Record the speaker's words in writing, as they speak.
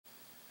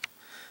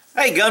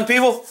Hey, gun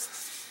people.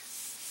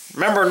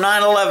 Remember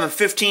 9/11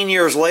 15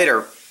 years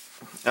later?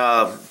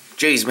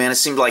 Geez, man, it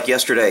seemed like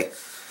yesterday.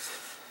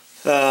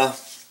 I'm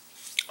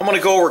going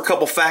to go over a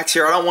couple facts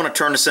here. I don't want to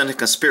turn this into a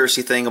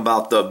conspiracy thing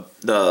about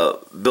the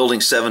Building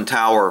 7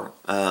 tower.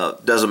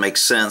 Doesn't make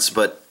sense,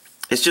 but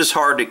it's just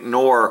hard to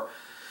ignore.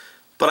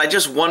 But I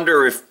just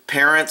wonder if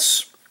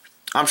parents,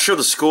 I'm sure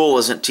the school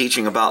isn't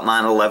teaching about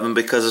 9/11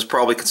 because it's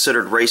probably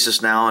considered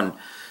racist now, and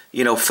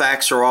you know,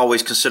 facts are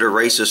always considered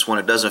racist when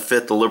it doesn't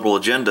fit the liberal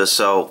agenda.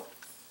 So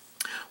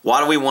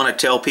why do we want to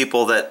tell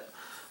people that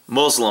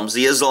Muslims,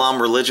 the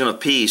Islam religion of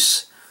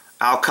peace,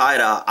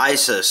 Al-Qaeda,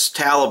 ISIS,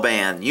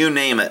 Taliban, you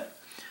name it,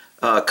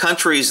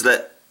 countries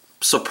that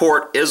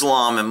support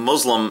Islam and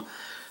Muslim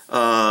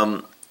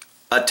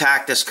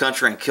attacked this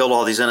country and killed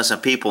all these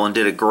innocent people and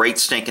did a great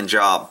stinking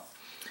job.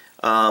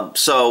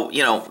 So,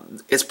 you know,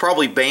 it's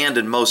probably banned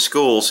in most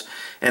schools.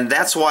 And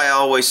that's why I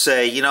always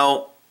say, you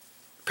know,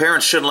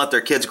 parents shouldn't let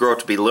their kids grow up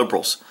to be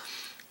liberals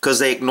because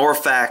they ignore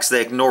facts,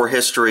 they ignore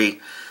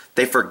history,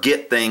 they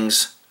forget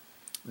things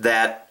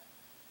that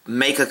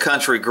make a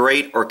country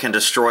great or can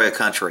destroy a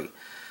country.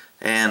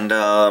 And,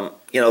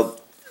 you know,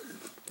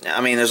 I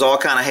mean, there's all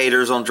kind of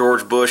haters on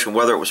George Bush and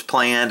whether it was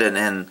planned.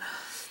 And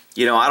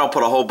you know, I don't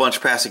put a whole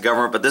bunch past the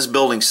government, but this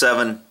Building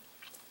 7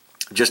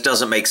 just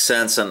doesn't make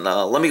sense. And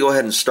let me go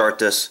ahead and start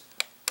this.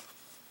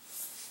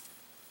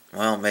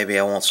 Well, maybe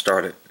I won't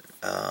start it.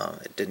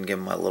 It didn't give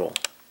my little...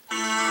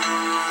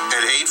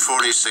 At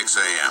 8:46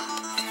 a.m.,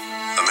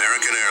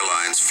 American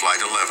Airlines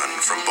Flight 11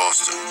 from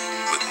Boston,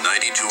 with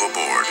 92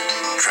 aboard,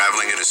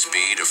 traveling at a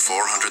speed of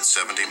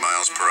 470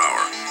 miles per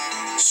hour,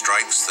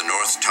 strikes the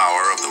North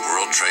Tower of the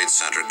World Trade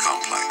Center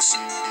complex.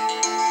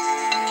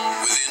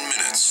 Within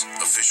minutes,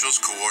 officials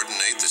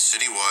coordinate the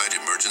citywide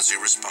emergency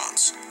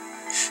response.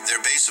 Their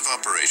base of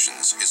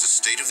operations is a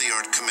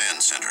state-of-the-art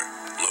command center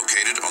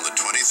located on the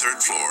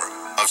 23rd floor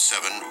of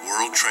 7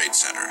 World Trade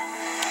Center.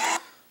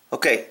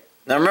 Okay,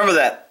 now remember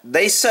that.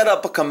 They set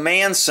up a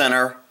command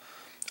center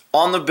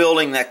on the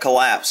building that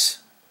collapsed,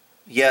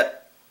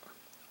 yet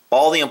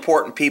all the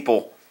important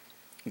people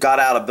got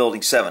out of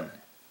Building 7.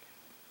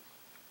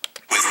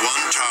 With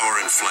one tower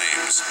in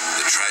flames,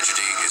 the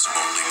tragedy is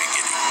only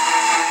beginning.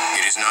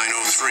 It is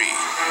 9:03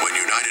 when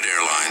United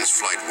Airlines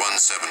Flight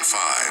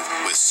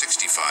 175, with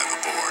 65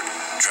 aboard,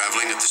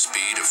 traveling at the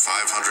speed of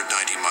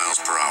 590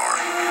 miles per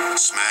hour,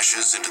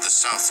 smashes into the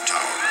South Tower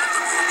of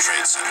the World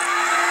Trade Center.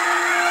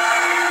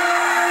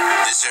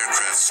 This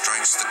aircraft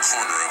strikes the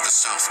corner of the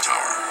South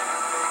Tower.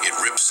 It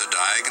rips a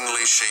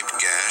diagonally shaped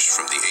gash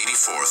from the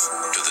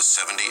 84th to the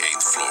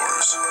 78th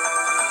floors.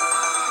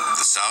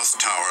 The South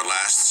Tower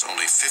lasts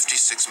only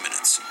 56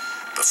 minutes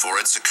before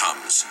it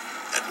succumbs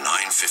at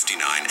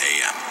 9:59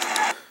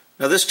 a.m.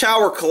 Now this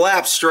tower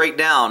collapsed straight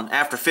down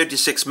after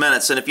 56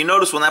 minutes, and if you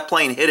notice when that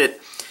plane hit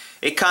it,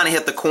 it kind of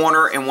hit the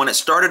corner, and when it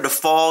started to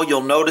fall,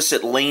 you'll notice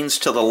it leans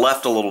to the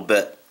left a little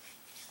bit.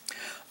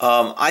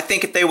 I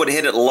think if they would have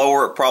hit it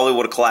lower, it probably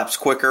would have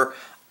collapsed quicker.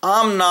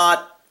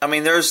 I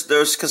mean,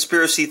 there's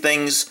conspiracy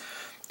things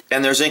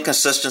and there's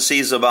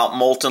inconsistencies about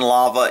molten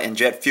lava and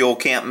jet fuel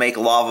can't make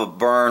lava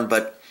burn,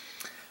 but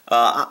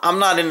I'm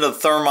not into the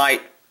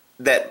thermite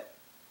that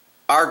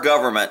our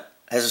government,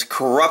 as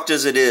corrupt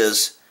as it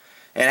is,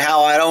 and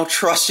how I don't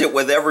trust it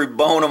with every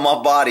bone of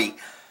my body,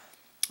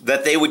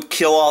 that they would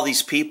kill all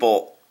these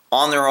people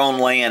on their own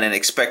land and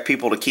expect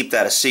people to keep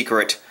that a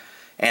secret,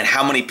 and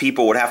how many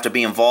people would have to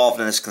be involved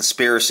in this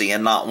conspiracy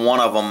and not one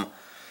of them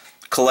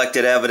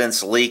collected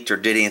evidence, leaked, or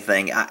did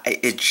anything.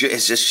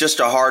 It's just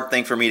a hard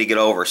thing for me to get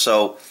over.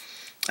 So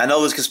I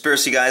know there's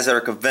conspiracy guys that are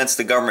convinced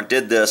the government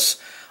did this.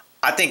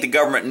 I think the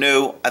government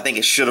knew. I think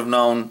it should have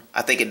known.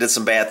 I think it did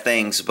some bad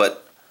things,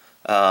 but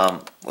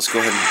let's go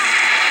ahead and...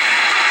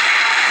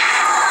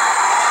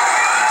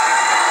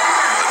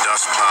 The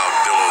dust cloud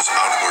billows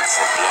outward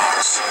for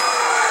blocks.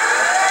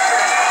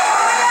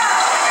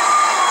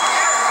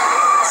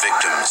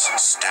 Victims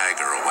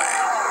stagger away.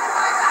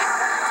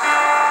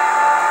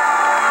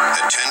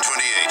 At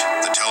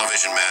 10:28, the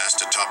television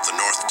mast atop the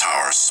North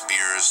Tower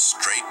spears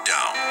straight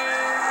down.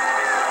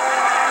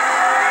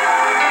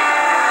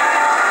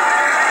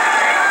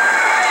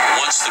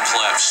 Once the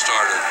collapse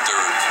started, there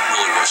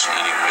really wasn't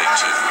any way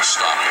to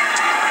stop it.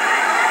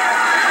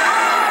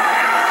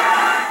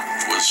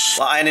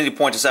 Well, I need to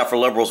point this out for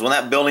liberals. When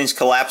that building's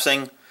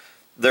collapsing,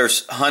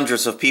 there's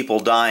hundreds of people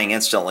dying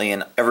instantly,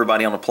 and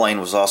everybody on the plane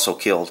was also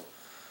killed.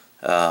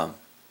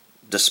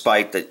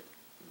 Despite that,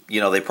 you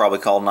know, they probably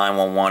called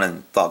 911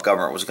 and thought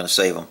government was going to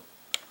save them.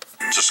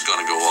 Just going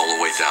to go all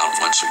the way down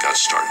once it got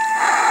started.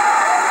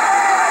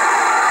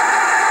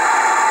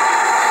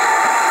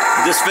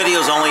 This video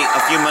is only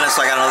a few minutes.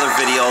 I got another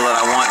video that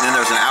I want, and then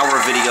there's an hour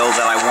video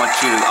that I want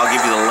you to, I'll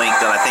give you the link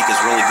that I think is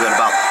really good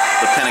about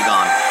the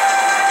Pentagon.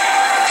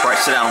 Try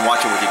to sit down and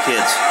watch it with your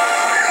kids.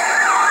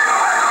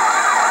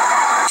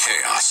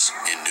 Chaos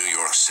in New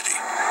York City.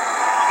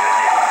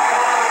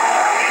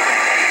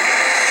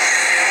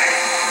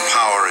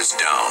 Power is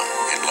down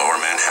in Lower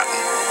Manhattan.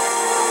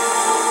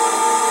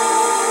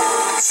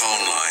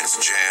 Phone lines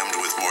jammed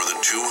with more than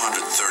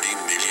 230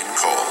 million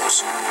calls.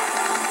 windows.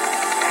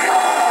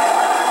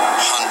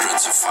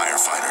 Hundreds of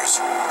firefighters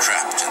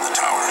trapped in the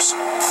towers.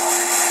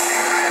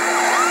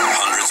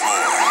 Hundreds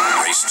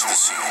more raced to the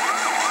scene.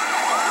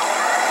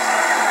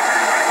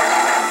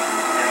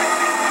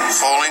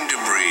 Falling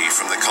debris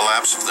from the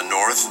collapse of the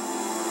north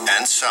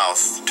and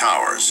south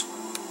towers.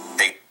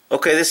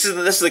 Okay, this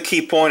is the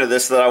key point of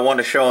this that I want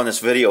to show in this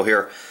video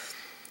here.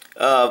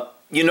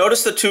 You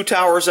notice the two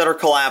towers that are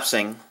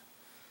collapsing,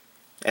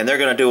 and they're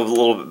going to do a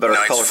little bit better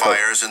color code.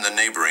 Fires in the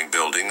neighboring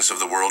buildings of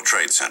the World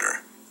Trade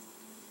Center.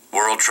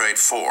 World Trade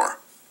 4,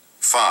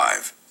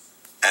 5,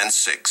 and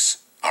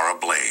 6 are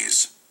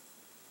ablaze.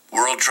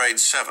 World Trade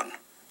 7,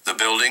 the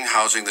building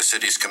housing the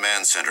city's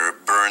command center,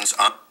 burns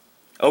up.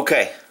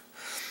 Okay,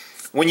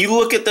 when you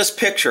look at this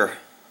picture,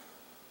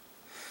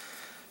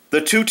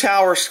 the two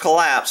towers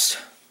collapsed.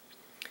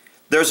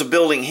 There's a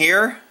building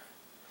here.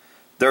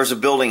 There's a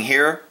building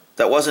here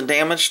that wasn't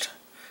damaged.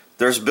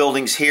 There's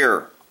buildings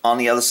here on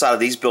the other side of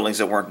these buildings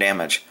that weren't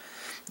damaged.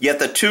 Yet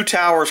the two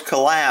towers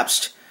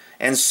collapsed,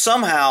 and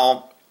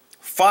somehow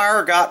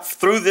fire got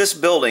through this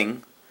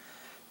building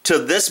to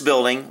this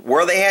building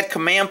where they had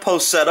command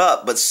posts set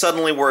up, but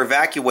suddenly were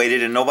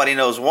evacuated and nobody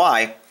knows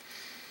why,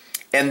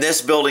 and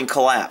this building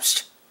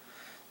collapsed.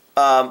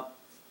 And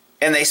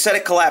they said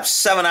it collapsed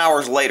 7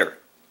 hours later.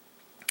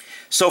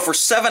 So for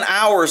 7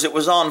 hours it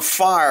was on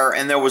fire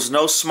and there was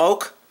no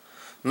smoke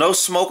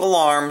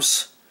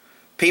alarms,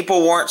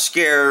 people weren't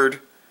scared,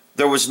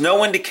 there was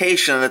no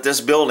indication that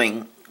this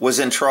building was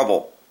in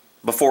trouble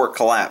before it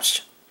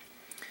collapsed.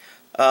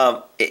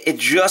 It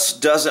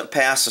just doesn't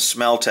pass a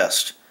smell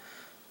test.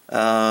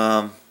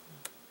 Unchecked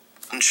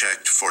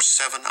for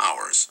 7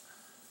 hours.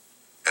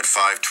 At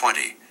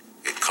 5:20,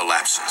 it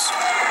collapses.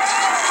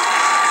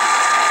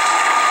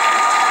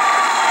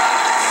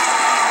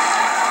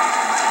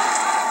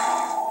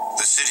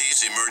 The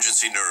city's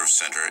emergency nerve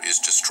center is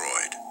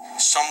destroyed.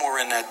 Somewhere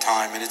in that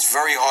time, and it's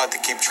very hard to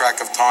keep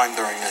track of time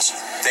during this,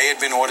 they had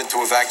been ordered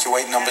to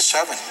evacuate number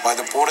 7 by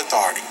the Port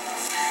Authority.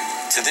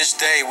 To this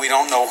day, we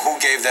don't know who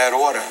gave that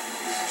order,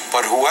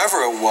 but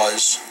whoever it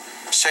was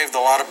saved a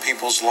lot of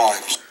people's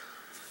lives.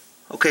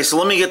 Okay, so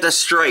let me get this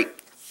straight.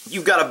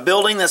 You've got a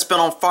building that's been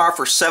on fire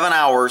for 7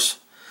 hours.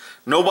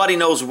 Nobody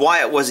knows why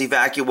it was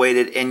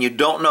evacuated, and you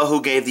don't know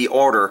who gave the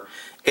order.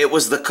 It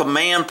was the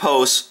command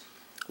post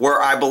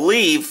where I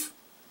believe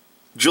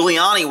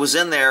Giuliani was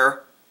in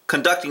there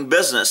conducting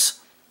business.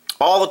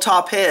 All the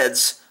top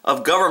heads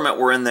of government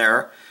were in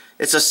there.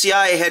 It's a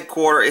CIA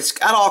headquarters. It's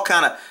got all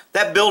kind of...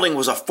 That building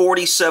was a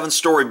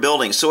 47-story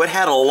building, so it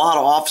had a lot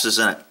of offices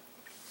in it.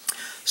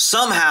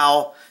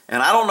 Somehow,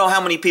 and I don't know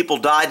how many people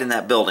died in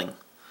that building,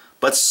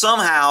 but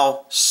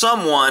somehow,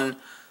 someone,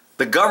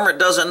 the government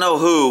doesn't know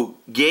who,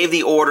 gave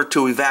the order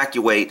to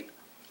evacuate.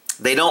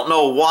 They don't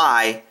know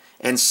why,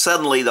 and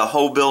suddenly the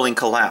whole building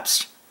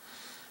collapsed.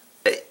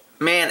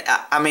 Man,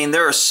 I mean,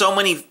 there are so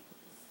many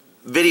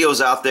videos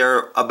out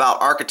there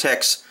about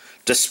architects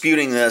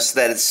disputing this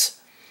that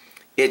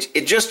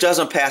it just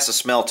doesn't pass a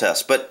smell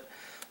test. But,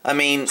 I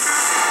mean,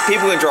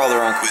 people can draw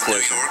their own conclusion.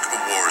 With New York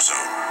a war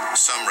zone,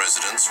 some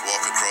residents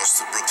walk across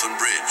the Brooklyn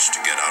Bridge to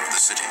get out of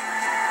the city.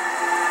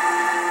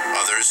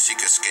 Others seek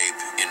escape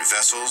in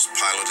vessels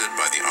piloted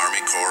by the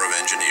Army Corps of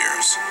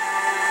Engineers.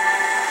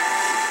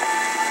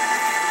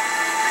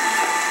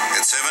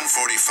 At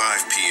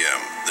 7:45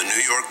 p.m., the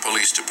New York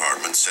Police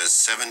Department says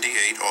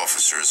 78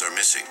 officers are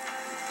missing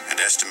and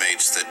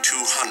estimates that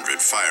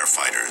 200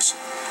 firefighters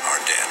are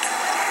dead.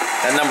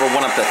 That number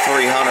went up to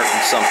 300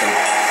 and something.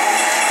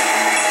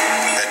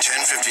 At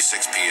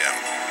 10:56 p.m.,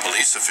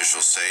 police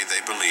officials say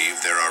they believe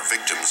there are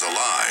victims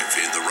alive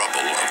in the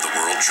rubble of the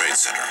World Trade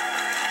Center.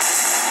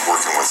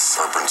 Working with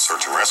urban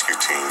search and rescue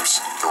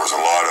teams, there was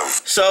a lot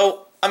of...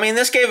 So, I mean,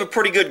 this gave a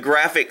pretty good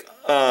graphic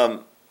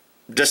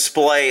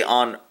display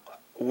on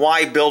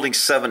why Building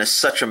 7 is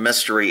such a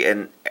mystery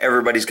and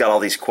everybody's got all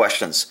these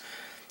questions.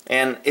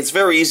 And it's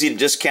very easy to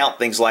discount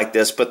things like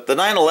this, but the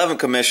 9/11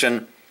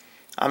 Commission,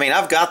 I mean,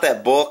 I've got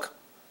that book,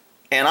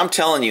 and I'm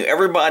telling you,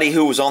 everybody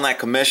who was on that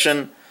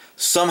commission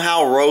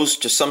somehow rose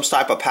to some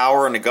type of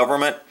power in the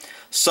government.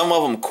 Some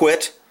of them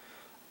quit.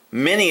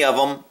 Many of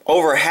them,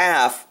 over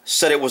half,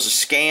 said it was a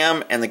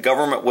scam and the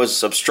government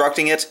was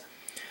obstructing it.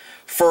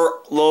 For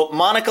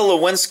Monica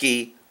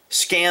Lewinsky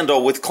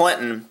scandal with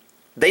Clinton,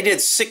 they did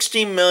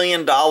 $60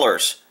 million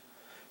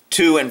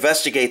to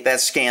investigate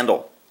that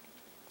scandal.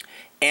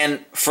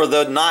 And for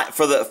the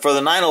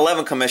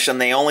 9/11 Commission,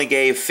 they only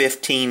gave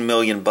 $15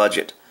 million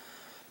budget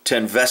to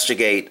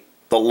investigate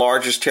the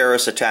largest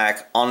terrorist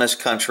attack on this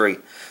country,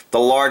 the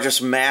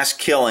largest mass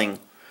killing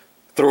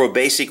through a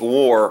basic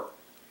war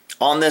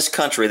on this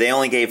country. They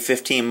only gave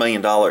 $15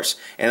 million.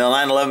 And the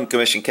 9/11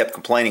 Commission kept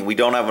complaining, we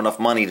don't have enough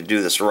money to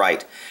do this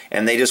right.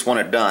 And they just want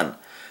it done.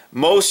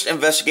 Most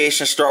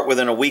investigations start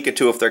within a week or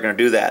two if they're going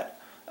to do that.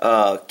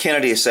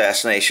 Kennedy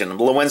assassination,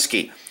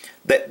 Lewinsky,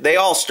 they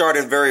all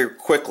started very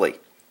quickly.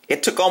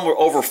 It took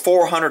over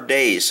 400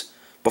 days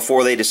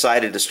before they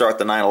decided to start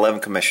the 9/11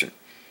 Commission.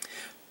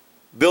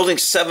 Building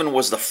 7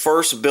 was the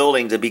first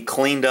building to be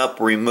cleaned up,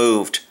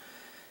 removed,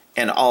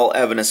 and all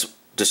evidence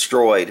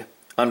destroyed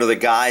under the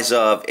guise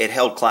of it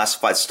held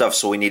classified stuff,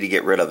 so we need to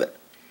get rid of it.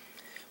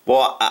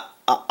 Well,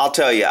 I'll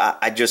tell you,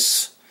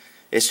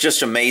 it's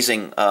just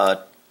amazing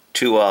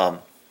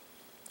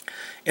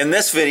in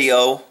this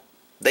video,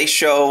 they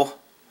show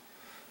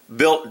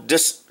built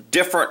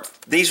different.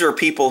 These are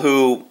people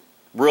who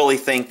really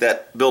think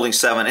that Building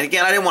 7. And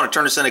again, I didn't want to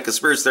turn this into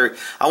conspiracy theory.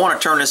 I want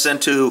to turn this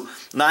into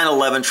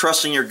 9/11,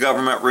 trusting your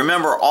government.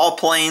 Remember, all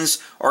planes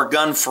are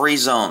gun-free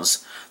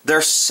zones.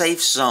 They're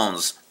safe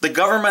zones. The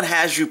government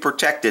has you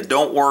protected.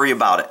 Don't worry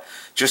about it.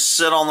 Just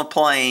sit on the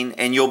plane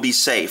and you'll be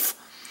safe.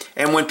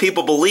 And when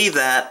people believe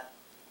that,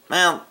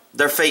 well,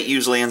 their fate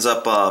usually ends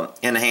up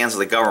in the hands of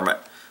the government,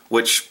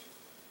 which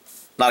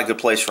not a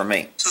good place for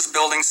me. This is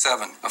Building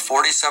 7, a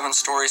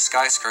 47-story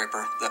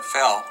skyscraper that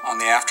fell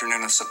on the afternoon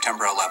of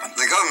September 11th.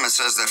 The government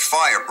says that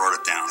fire brought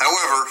it down.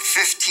 However,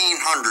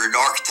 1,500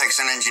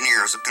 architects and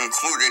engineers have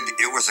concluded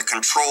it was a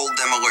controlled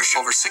demolition.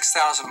 Over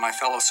 6,000 of my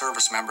fellow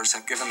service members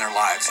have given their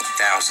lives. And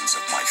thousands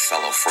of my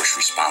fellow first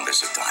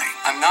responders are dying.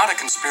 I'm not a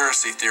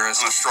conspiracy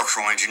theorist. I'm a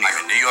structural engineer.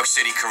 I'm a New York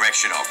City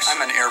correction officer.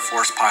 I'm an Air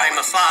Force pilot. I'm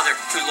a father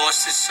who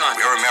lost his son.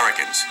 We're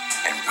Americans,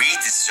 and we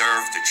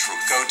deserve the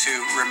truth. Go to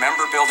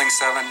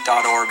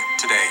rememberbuilding7.org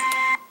today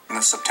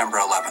on September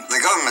 11th. The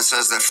government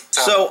says that.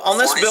 So on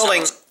this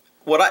building,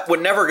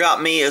 what never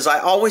got me is I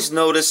always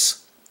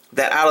notice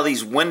that out of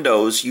these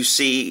windows you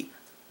see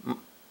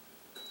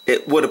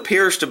what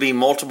appears to be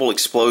multiple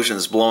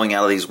explosions blowing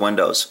out of these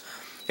windows,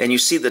 and you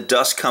see the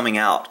dust coming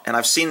out. And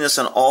I've seen this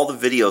in all the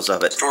videos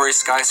of it. Story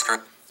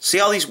skyscraper. See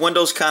how these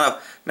windows kind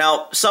of.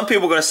 Now some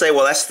people are going to say,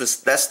 well, that's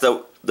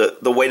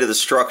the weight of the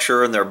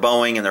structure, and they're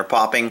bowing and they're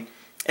popping,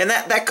 and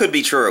that could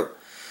be true.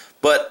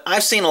 But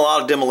I've seen a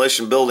lot of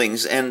demolition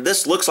buildings, and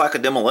this looks like a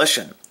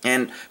demolition.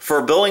 And for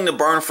a building to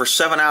burn for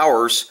 7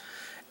 hours,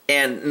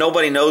 and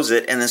nobody knows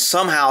it, and then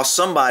somehow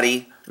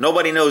somebody,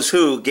 nobody knows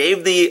who,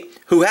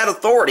 who had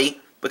authority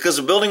because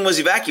the building was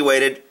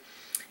evacuated,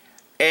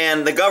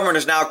 and the government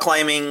is now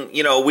claiming,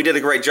 you know, we did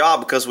a great job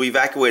because we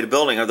evacuated a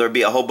building, or there'd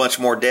be a whole bunch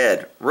more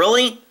dead.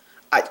 Really?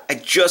 I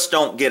just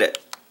don't get it.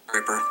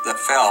 That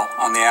fell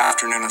on the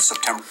afternoon of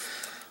September.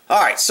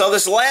 Alright, so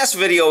this last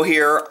video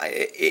here,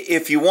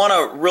 if you want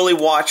to really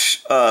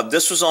watch,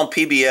 this was on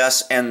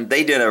PBS, and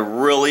they did a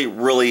really,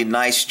 really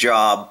nice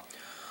job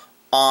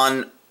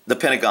on the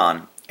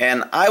Pentagon.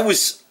 And I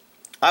was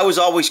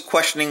always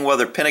questioning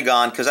whether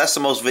Pentagon, because that's the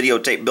most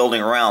videotaped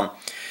building around,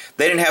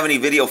 they didn't have any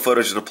video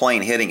footage of the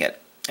plane hitting it.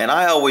 And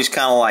I always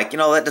kind of like, you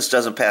know, that just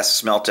doesn't pass the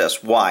smell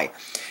test. Why?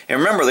 And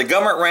remember, the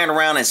government ran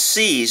around and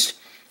seized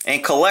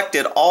and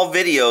collected all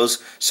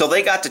videos, so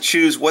they got to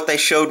choose what they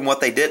showed and what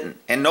they didn't.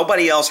 And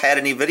nobody else had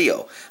any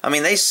video. I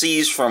mean, they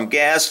seized from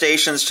gas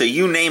stations to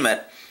you name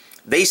it.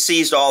 They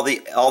seized all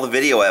the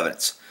video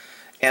evidence.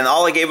 And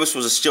all they gave us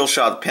was a still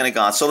shot of the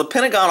Pentagon. So the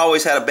Pentagon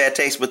always had a bad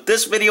taste. But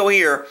this video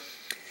here,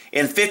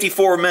 in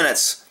 54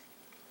 minutes,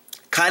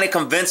 kind of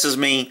convinces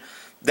me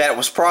that it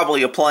was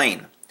probably a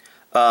plane.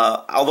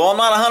 Although I'm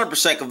not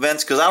 100%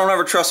 convinced, because I don't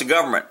ever trust the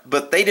government.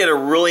 But they did a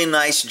really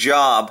nice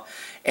job.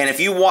 And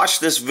if you watch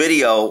this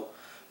video,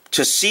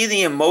 to see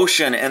the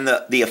emotion and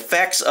the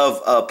effects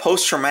of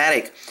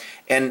post-traumatic,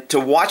 and to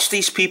watch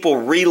these people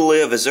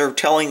relive as they're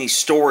telling these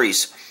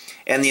stories,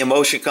 and the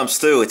emotion comes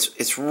through,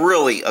 it's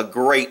really a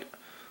great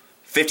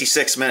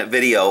 56-minute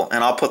video.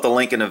 And I'll put the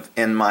link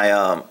in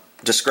my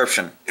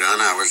description. You know,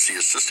 and I was the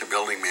assistant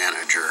building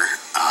manager.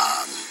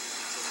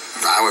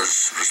 I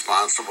was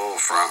responsible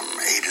from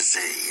A to Z.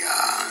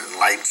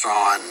 Lights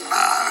on,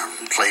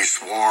 place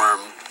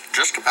warm.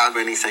 Just about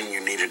anything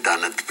you needed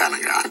done at the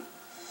Pentagon.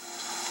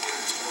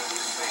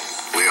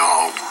 We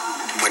all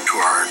went to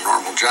our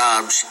normal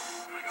jobs.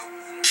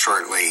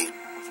 Shortly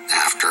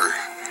after,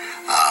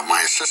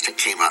 my assistant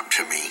came up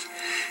to me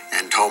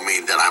and told me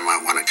that I might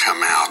want to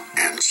come out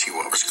and see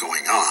what was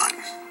going on.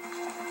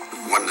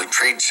 One of the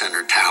Trade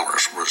Center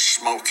towers was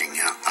smoking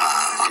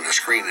on the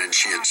screen, and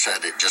she had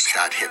said it just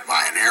got hit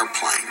by an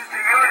airplane.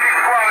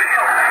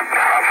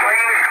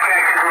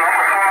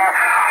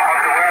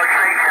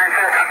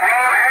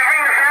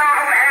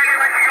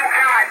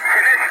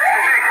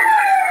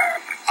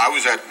 I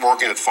was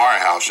working at the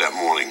firehouse that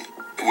morning.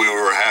 We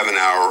were having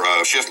our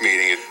shift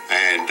meeting,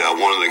 and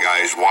one of the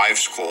guys'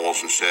 wives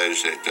calls and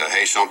says that,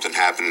 hey, something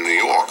happened in New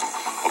York.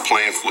 A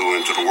plane flew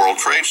into the World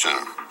Trade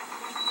Center.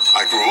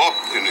 I grew up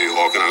in New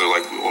York, and I was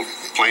like, well,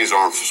 planes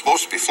aren't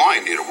supposed to be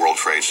flying near the World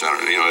Trade Center.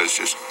 You know, it's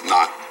just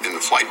not in the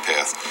flight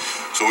path.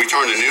 So we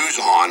turned the news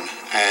on,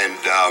 and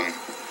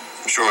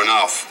sure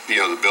enough,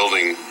 you know, the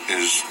building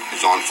is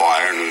on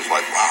fire, and it was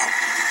like, wow,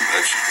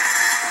 that's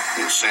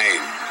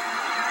insane.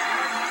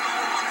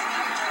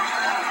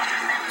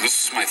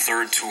 This is my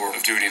third tour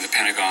of duty in the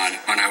Pentagon.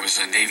 When I was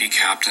a Navy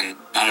captain,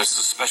 and as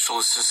the special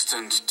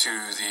assistant to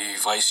the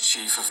Vice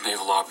Chief of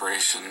Naval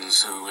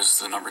Operations, who was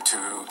the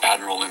 #2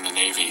 admiral in the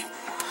Navy.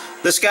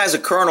 This guy's a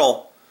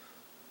colonel.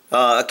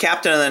 A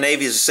captain in the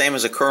Navy is the same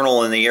as a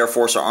colonel in the Air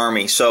Force or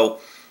Army.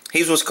 So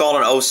he was called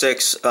an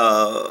 06,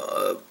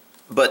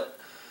 but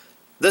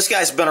this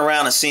guy's been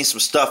around and seen some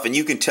stuff, and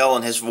you can tell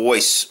in his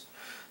voice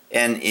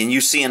and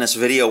you see in this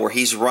video where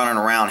he's running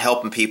around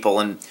helping people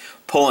and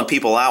pulling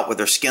people out with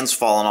their skins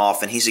falling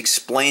off, and he's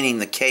explaining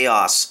the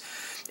chaos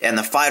and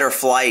the fight or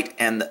flight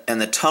and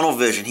the tunnel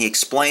vision. He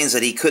explains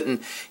that he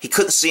couldn't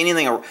see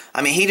anything.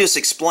 I mean, he just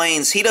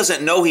explains. He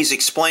doesn't know he's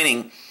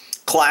explaining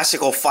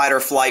classical fight or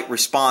flight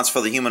response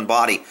for the human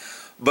body.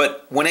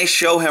 But when they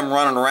show him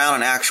running around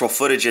in actual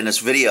footage in this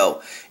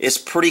video, it's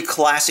pretty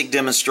classic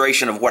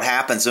demonstration of what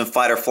happens in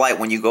fight or flight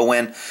when you go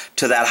in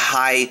to that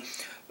high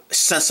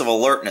sense of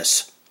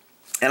alertness.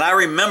 And I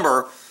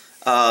remember,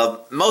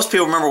 most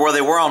people remember where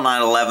they were on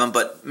 9/11,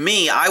 but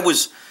me, I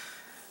was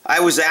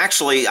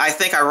actually, I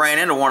think I ran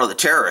into one of the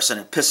terrorists, and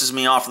it pisses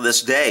me off to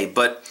this day,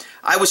 but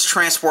I was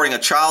transporting a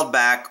child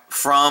back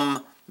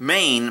from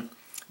Maine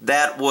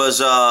that was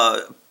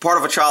part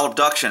of a child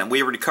abduction, and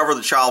we recovered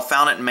the child,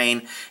 found it in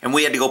Maine, and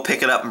we had to go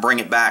pick it up and bring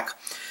it back.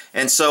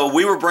 And so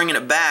we were bringing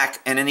it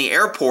back, and in the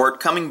airport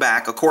coming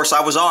back, of course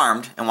I was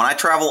armed, and when I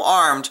travel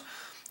armed,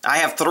 I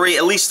have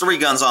at least three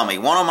guns on me,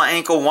 one on my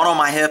ankle, one on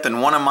my hip,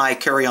 and one in my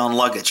carry-on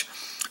luggage.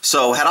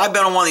 So had I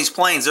been on one of these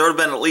planes, there would have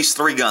been at least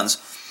 3 guns.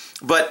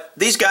 But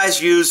these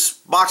guys use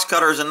box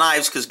cutters and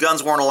knives because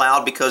guns weren't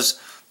allowed because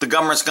the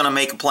government's going to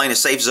make a plane a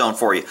safe zone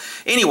for you.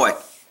 Anyway,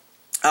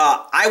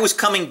 I was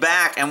coming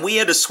back, and we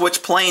had to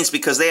switch planes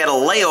because they had a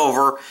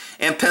layover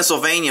in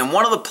Pennsylvania, and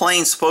one of the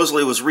planes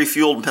supposedly was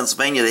refueled in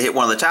Pennsylvania to hit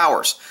one of the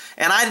towers.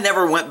 And I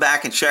never went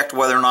back and checked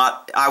whether or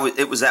not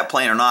it was that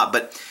plane or not,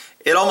 but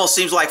it almost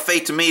seems like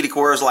fate to me, to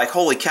where it's like,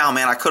 holy cow,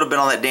 man, I could have been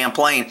on that damn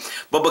plane.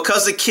 But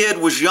because the kid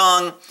was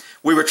young,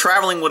 we were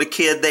traveling with a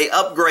kid, they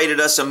upgraded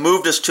us and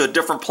moved us to a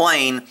different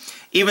plane,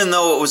 even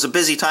though it was a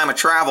busy time of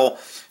travel.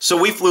 So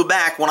we flew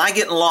back. When I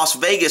get in Las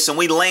Vegas and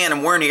we land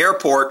and we're in the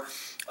airport,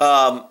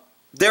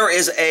 there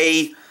is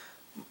a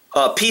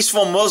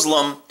peaceful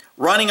Muslim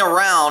running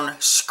around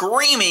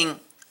screaming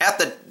at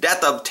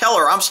the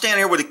teller. I'm standing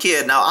here with a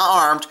kid. Now,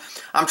 I'm armed.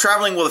 I'm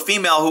traveling with a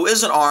female who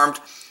isn't armed,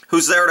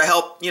 who's there to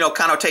help,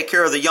 kind of take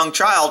care of the young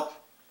child.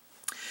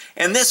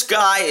 And this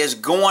guy is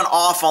going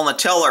off on the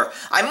teller.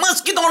 I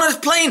must get on this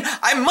plane.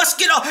 I must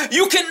get on.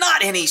 You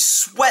cannot. And he's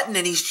sweating,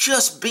 and he's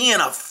just being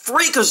a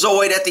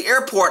freakazoid at the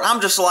airport. And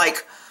I'm just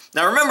like,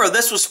 now remember,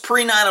 this was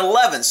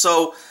pre-9/11,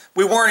 so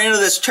we weren't into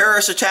this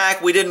terrorist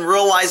attack. We didn't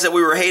realize that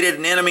we were hated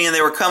an enemy and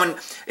they were coming.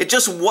 It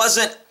just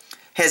wasn't.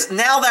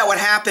 Now that would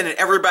happen and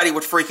everybody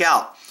would freak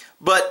out.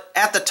 But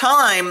at the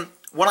time,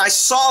 when I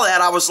saw that,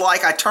 I was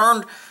like, I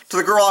turned to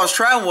the girl I was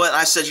traveling with, and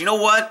I said, you know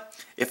what?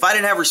 If I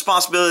didn't have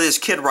responsibility of this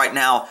kid right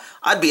now,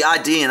 I'd be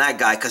IDing that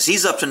guy because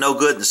he's up to no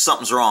good and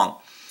something's wrong.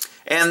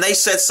 And they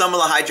said some of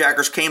the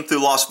hijackers came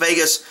through Las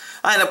Vegas.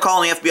 I ended up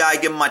calling the FBI,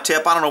 give them my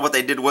tip. I don't know what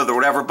they did with it or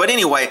whatever. But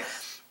anyway,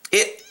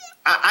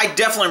 I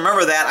definitely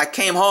remember that. I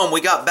came home. We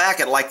got back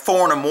at like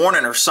 4 in the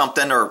morning or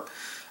something, or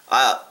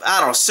I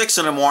don't know, 6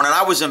 in the morning.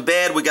 I was in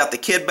bed. We got the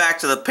kid back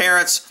to the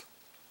parents.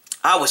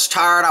 I was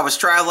tired. I was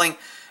traveling.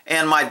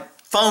 And my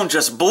phone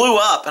just blew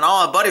up. And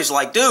all my buddies were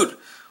like, dude,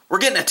 we're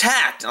getting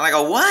attacked. And I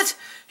go, what?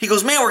 He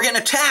goes, man, we're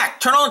getting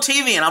attacked. Turn on the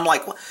TV. And I'm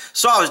like, what?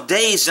 So I was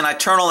dazed, and I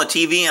turned on the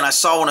TV, and I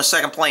saw when a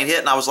second plane hit,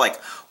 and I was like,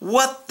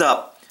 what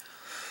the?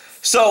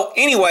 So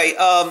anyway,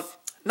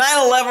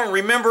 9/11,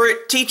 remember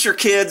it. Teach your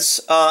kids.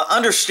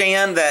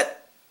 Understand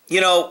that,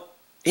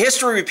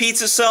 history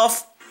repeats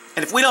itself.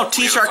 And if we don't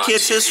teach our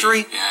kids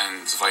history,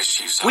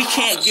 we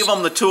can't give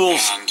them the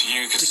tools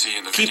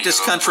to keep this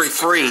country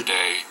free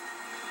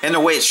in the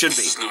way it should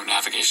be. This is no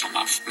navigational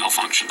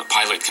malfunction. The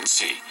pilot can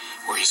see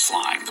where he's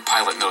flying. The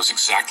pilot knows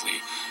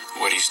exactly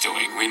what he's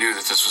doing. We knew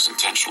that this was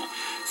intentional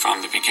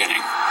from the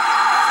beginning.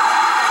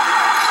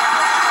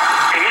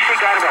 Can you see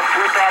God about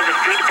 4,000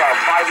 feet, about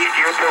 5 east of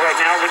the airport right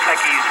now? Looks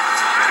like he's...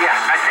 Yeah,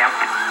 I see him.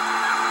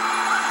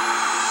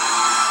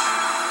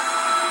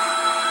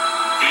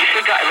 Do you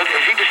see God? Look,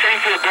 is he descending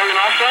through the building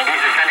also?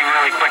 He's descending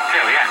really quick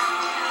too, yeah.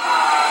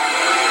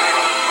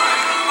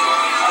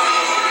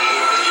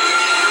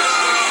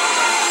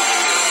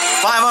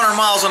 500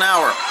 miles an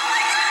hour.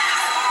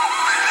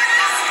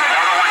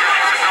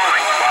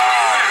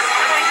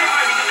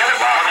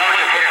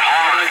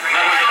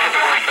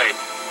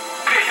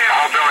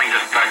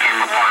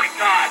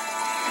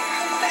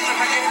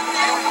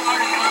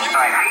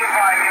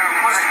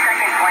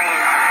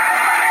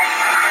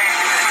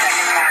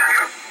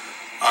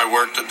 I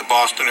worked at the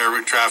Boston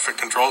Air Traffic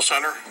Control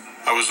Center.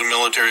 I was a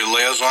military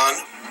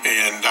liaison,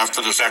 and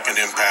after the second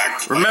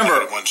impact, remember,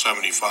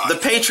 175. The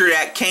Patriot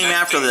Act came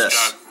after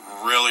this.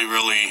 Really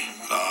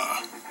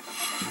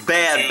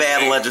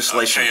bad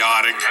legislation.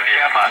 Chaotic.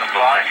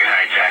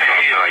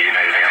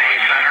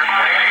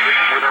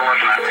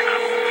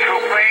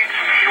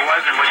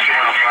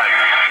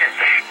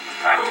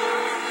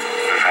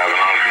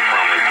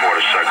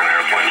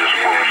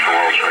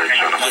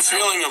 The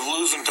feeling of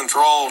losing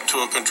control to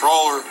a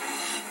controller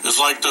is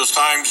like those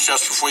times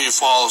just before you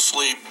fall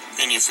asleep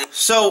and you feel...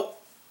 So,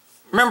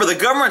 remember, the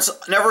government's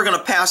never going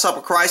to pass up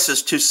a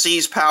crisis to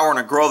seize power and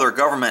to grow their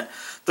government.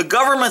 The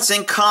government's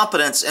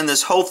incompetence in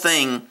this whole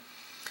thing,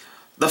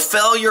 the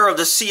failure of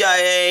the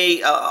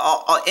CIA,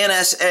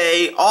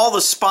 NSA, all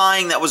the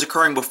spying that was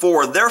occurring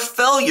before, their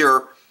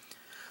failure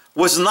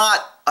was not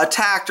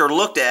attacked or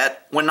looked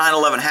at when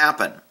 9/11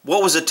 happened.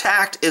 What was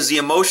attacked is the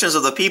emotions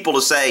of the people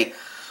to say,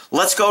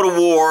 let's go to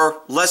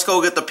war, let's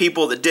go get the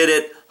people that did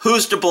it,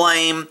 who's to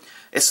blame?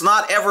 It's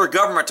not ever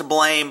government to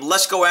blame.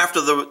 Let's go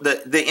after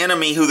the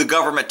enemy who the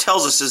government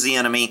tells us is the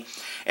enemy.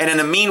 And in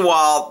the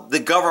meanwhile, the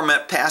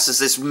government passes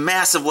this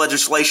massive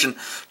legislation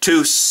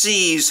to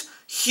seize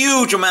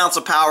huge amounts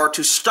of power,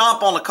 to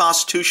stomp on the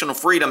constitutional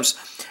freedoms,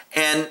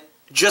 and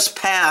just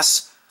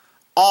pass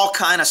all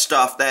kind of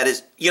stuff that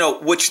is,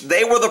 which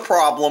they were the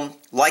problem,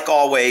 like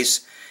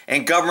always,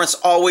 and government's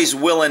always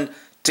willing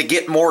to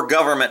get more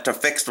government to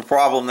fix the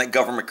problem that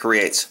government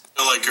creates.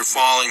 Feel like you're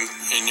falling,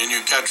 and then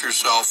you catch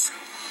yourself,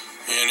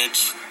 and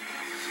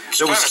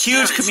there was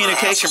huge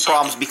communication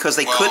problems because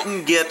they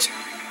couldn't get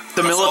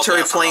the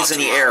military planes in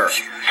the air.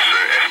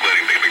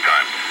 Escalating big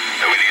time.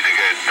 And we need to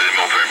get the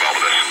military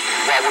involved with this.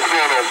 Well, what's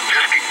going on?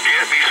 Just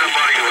get me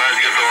somebody who has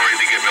the authority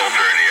to get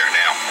military in the air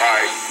now. All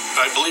right.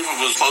 I believe it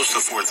was close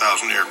to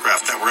 4,000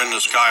 aircraft that were in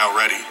the sky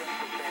already.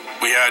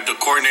 We had to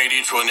coordinate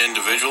each one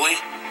individually,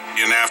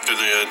 and after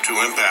the two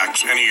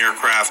impacts, any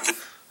aircraft.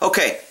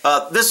 Okay,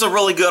 this is a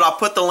really good.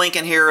 I'll put the link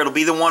in here. It'll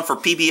be the one for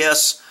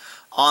PBS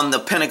on the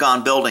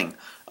Pentagon building.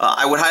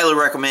 I would highly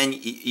recommend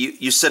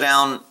you sit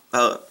down,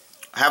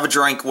 have a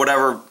drink,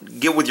 whatever,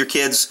 get with your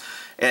kids,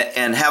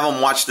 and have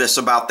them watch this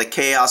about the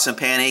chaos and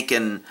panic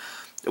and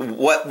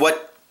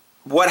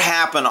what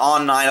happened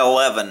on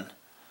 9/11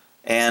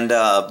 and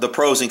the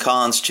pros and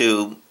cons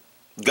to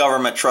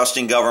government,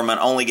 trusting government,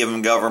 only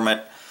giving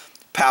government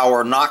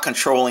power, not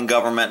controlling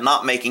government,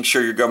 not making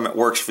sure your government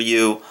works for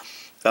you,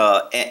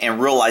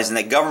 and realizing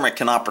that government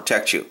cannot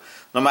protect you.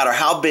 No matter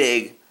how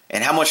big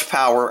and how much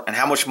power and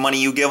how much money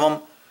you give them,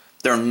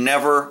 they're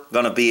never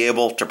going to be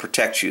able to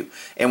protect you.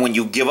 And when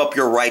you give up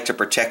your right to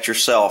protect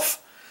yourself,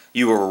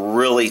 you are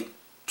really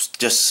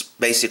just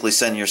basically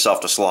sending yourself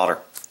to slaughter.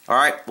 All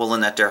right, we'll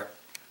end that there.